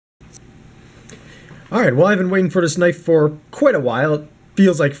Alright, well I've been waiting for this knife for quite a while. It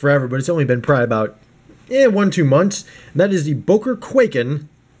feels like forever, but it's only been probably about 1-2 months. And that is the Boker Kwaiken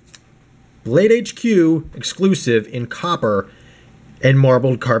BladeHQ exclusive in copper and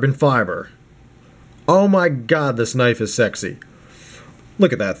marbled carbon fiber. Oh my god, this knife is sexy.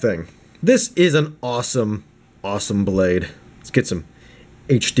 Look at that thing. This is an awesome, awesome blade. Let's get some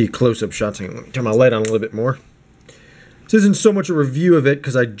HD close-up shots. Let me turn my light on a little bit more. This isn't so much a review of it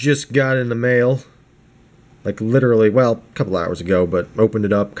because I just got it in the mail. Like literally, well, a couple hours ago, but opened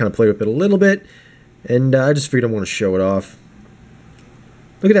it up, kind of played with it a little bit, and I just figured I want to show it off.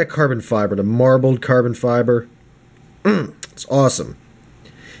 Look at that carbon fiber, the marbled carbon fiber. It's awesome.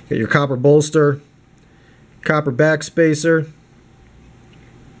 You got your copper bolster, copper backspacer.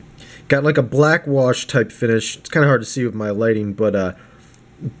 Got like a black wash type finish. It's kind of hard to see with my lighting, but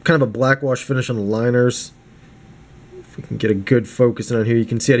kind of a black wash finish on the liners. If we can get a good focus on here, you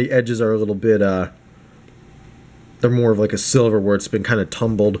can see how the edges are a little bit, they're more of like a silver where it's been kind of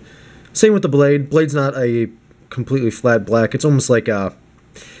tumbled. Same with the blade. Blade's not a completely flat black. It's almost like a,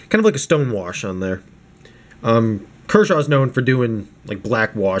 kind of like a stone wash on there. Kershaw's known for doing like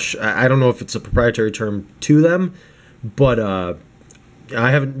black wash. I don't know if it's a proprietary term to them, but I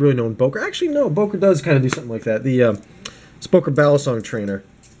haven't really known Boker. Actually, no, Boker does kind of do something like that. It's Boker Balisong trainer.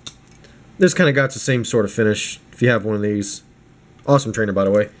 This kind of got the same sort of finish if you have one of these. Awesome trainer, by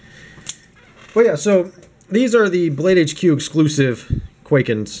the way. But yeah, so these are the BladeHQ exclusive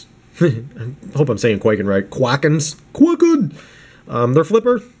Kwaikens. I hope I'm saying Kwaiken right. Kwaikens. Kwaiken! They're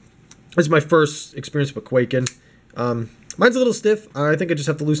flipper. This is my first experience with Kwaiken. Mine's a little stiff. I think I just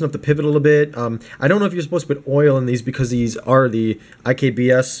have to loosen up the pivot a little bit. I don't know if you're supposed to put oil in these because these are the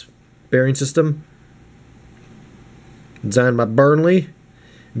IKBS bearing system. Designed by Burnley.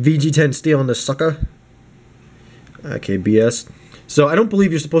 VG10 steel on this sucker. IKBS. So I don't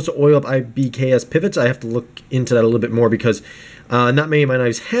believe you're supposed to oil up IBKS pivots. I have to look into that a little bit more because not many of my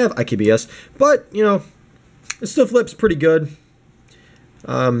knives have IKBS. But, you know, it still flips pretty good.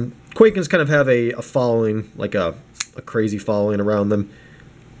 Kwaikens kind of have a following, like a crazy following around them,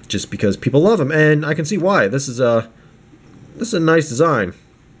 just because people love them, and I can see why. This is a nice design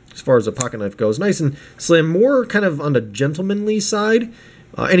as far as a pocket knife goes. Nice and slim, more kind of on the gentlemanly side.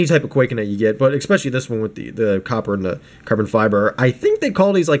 Any type of Kwaiken that you get, but especially this one with the copper and the carbon fiber. I think they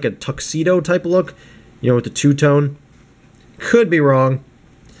call these like a tuxedo type look, you know, with the two-tone. Could be wrong.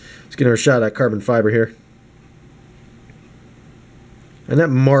 Let's get a shot at carbon fiber here. And that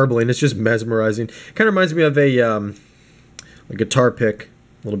marbling, it's just mesmerizing. Kind of reminds me of a guitar pick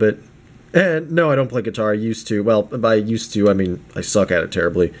a little bit. And no, I don't play guitar. I used to. Well, by used to, I mean I suck at it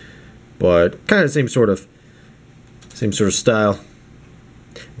terribly. But kind of the same sort of style.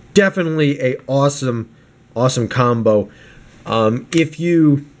 Definitely a awesome combo. If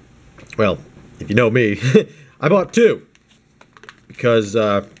you know me, I bought two because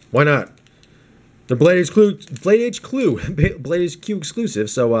why not? They're BladeHQ exclusive,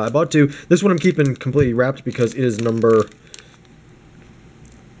 so I bought two. This one I'm keeping completely wrapped because it is number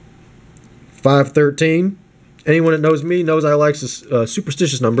 513. Anyone that knows me knows I like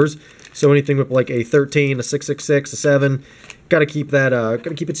superstitious numbers. So anything with like a 13, a 666, a 7, gotta keep that.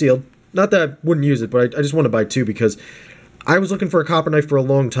 Gotta keep it sealed. Not that I wouldn't use it, but I just want to buy two because I was looking for a copper knife for a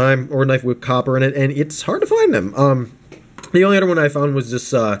long time, or a knife with copper in it, and it's hard to find them. The only other one I found was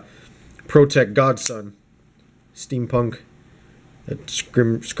this Protect Godson steampunk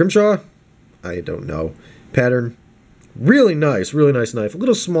scrimshaw. I don't know pattern. Really nice knife. A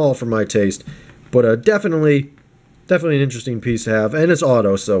little small for my taste, but definitely an interesting piece to have, and it's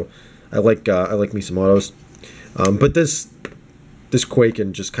auto, so I like me some autos. But this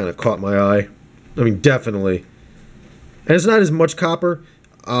Kwaiken just kind of caught my eye. I mean, definitely. And it's not as much copper.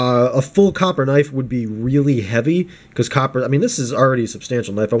 A full copper knife would be really heavy because copper, I mean, this is already a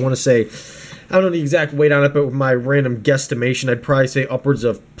substantial knife. I want to say, I don't know the exact weight on it, but with my random guesstimation, I'd probably say upwards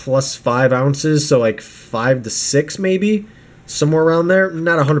of plus 5 ounces. So like 5 to 6 maybe, somewhere around there.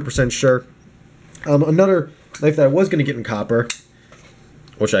 Not 100% sure. Another knife that I was going to get in copper,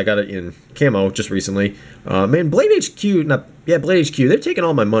 which I got it in camo just recently. Man, BladeHQ, they're taking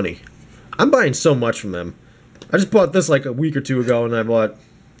all my money. I'm buying so much from them. I just bought this like a week or two ago, and I bought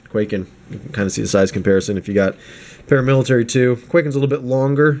Kwaiken. You can kind of see the size comparison if you got paramilitary too. Kwaiken's a little bit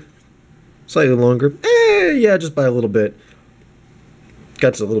longer, slightly longer. Yeah, just by a little bit.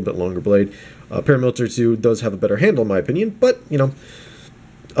 Got a little bit longer blade. Paramilitary 2 does have a better handle in my opinion, but you know,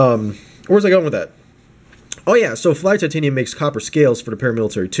 where's I going with that? Oh yeah, so Fly Titanium makes copper scales for the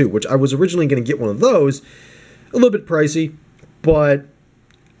paramilitary 2, which I was originally going to get one of those. A little bit pricey, but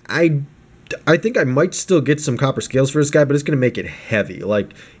I I think I might still get some copper scales for this guy, but it's going to make it heavy.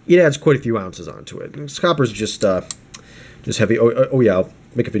 Like, it adds quite a few ounces onto it. This copper's just heavy. Oh yeah, I'll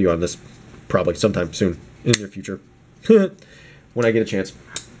make a video on this probably sometime soon in the near future when I get a chance.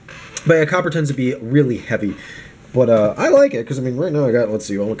 But yeah, copper tends to be really heavy. But I like it because, I mean, right now I got, let's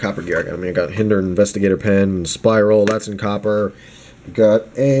see, all the copper gear I got. I mean, I got Hinder Investigator Pen and Spiral, that's in copper. I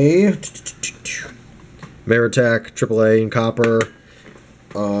got a Maritac AAA in copper.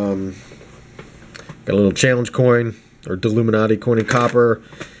 Got a little challenge coin, or Deluminati coin in copper.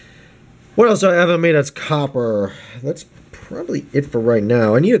 What else do I have on me that's copper? That's probably it for right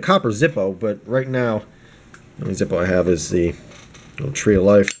now. I need a copper Zippo, but right now, the only Zippo I have is the little Tree of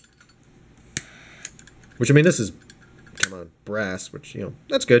Life. Which, I mean, this is, come on, brass, which, you know,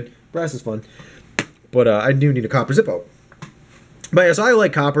 that's good. Brass is fun. But I do need a copper Zippo. But yeah, so I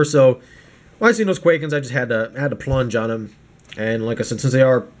like copper, so when I seen those Kwaikens, I just had to plunge on them. And like I said, since they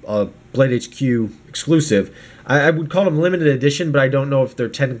are BladeHQ exclusive, I would call them limited edition, but I don't know if they're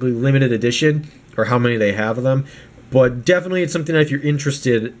technically limited edition or how many they have of them. But definitely it's something that if you're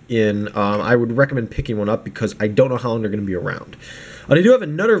interested in, I would recommend picking one up because I don't know how long they're going to be around. They do have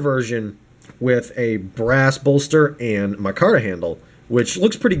another version with a brass bolster and micarta handle, which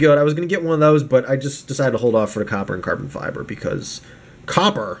looks pretty good. I was going to get one of those, but I just decided to hold off for the copper and carbon fiber because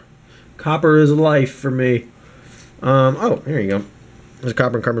copper is life for me. Oh, here you go. There's a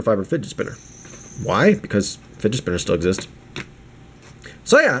copper and carbon fiber fidget spinner. Why? Because fidget spinners still exist.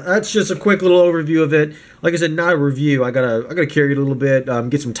 So yeah, that's just a quick little overview of it. Like I said, not a review. I gotta carry it a little bit,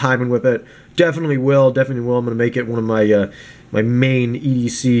 get some timing with it. Definitely will. I'm gonna make it one of my my main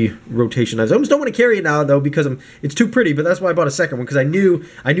EDC rotation knives. I almost don't want to carry it now though because it's too pretty. But that's why I bought a second one because I knew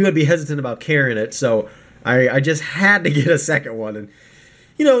I'd be hesitant about carrying it. So I just had to get a second one. And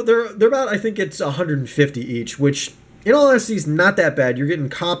you know, they're about, I think it's 150 each, which in all honesty is not that bad. You're getting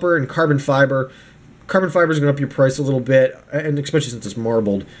copper and carbon fiber. Carbon fiber is going to up your price a little bit, and especially since it's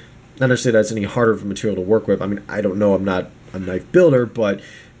marbled. Not necessarily that's any harder of a material to work with. I mean, I don't know. I'm not a knife builder, but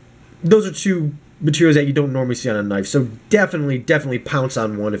those are two materials that you don't normally see on a knife. So definitely pounce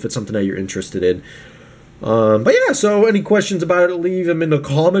on one if it's something that you're interested in. But yeah, so any questions about it, leave them in the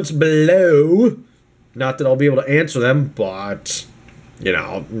comments below. Not that I'll be able to answer them, but you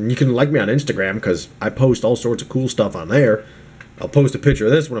know, you can like me on Instagram because I post all sorts of cool stuff on there. I'll post a picture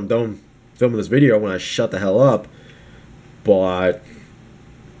of this when I'm done filming this video when I shut the hell up. But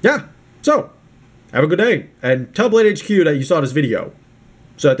yeah, so have a good day and tell BladeHQ that you saw this video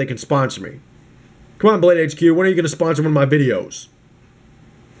so that they can sponsor me. Come on, BladeHQ, when are you going to sponsor one of my videos?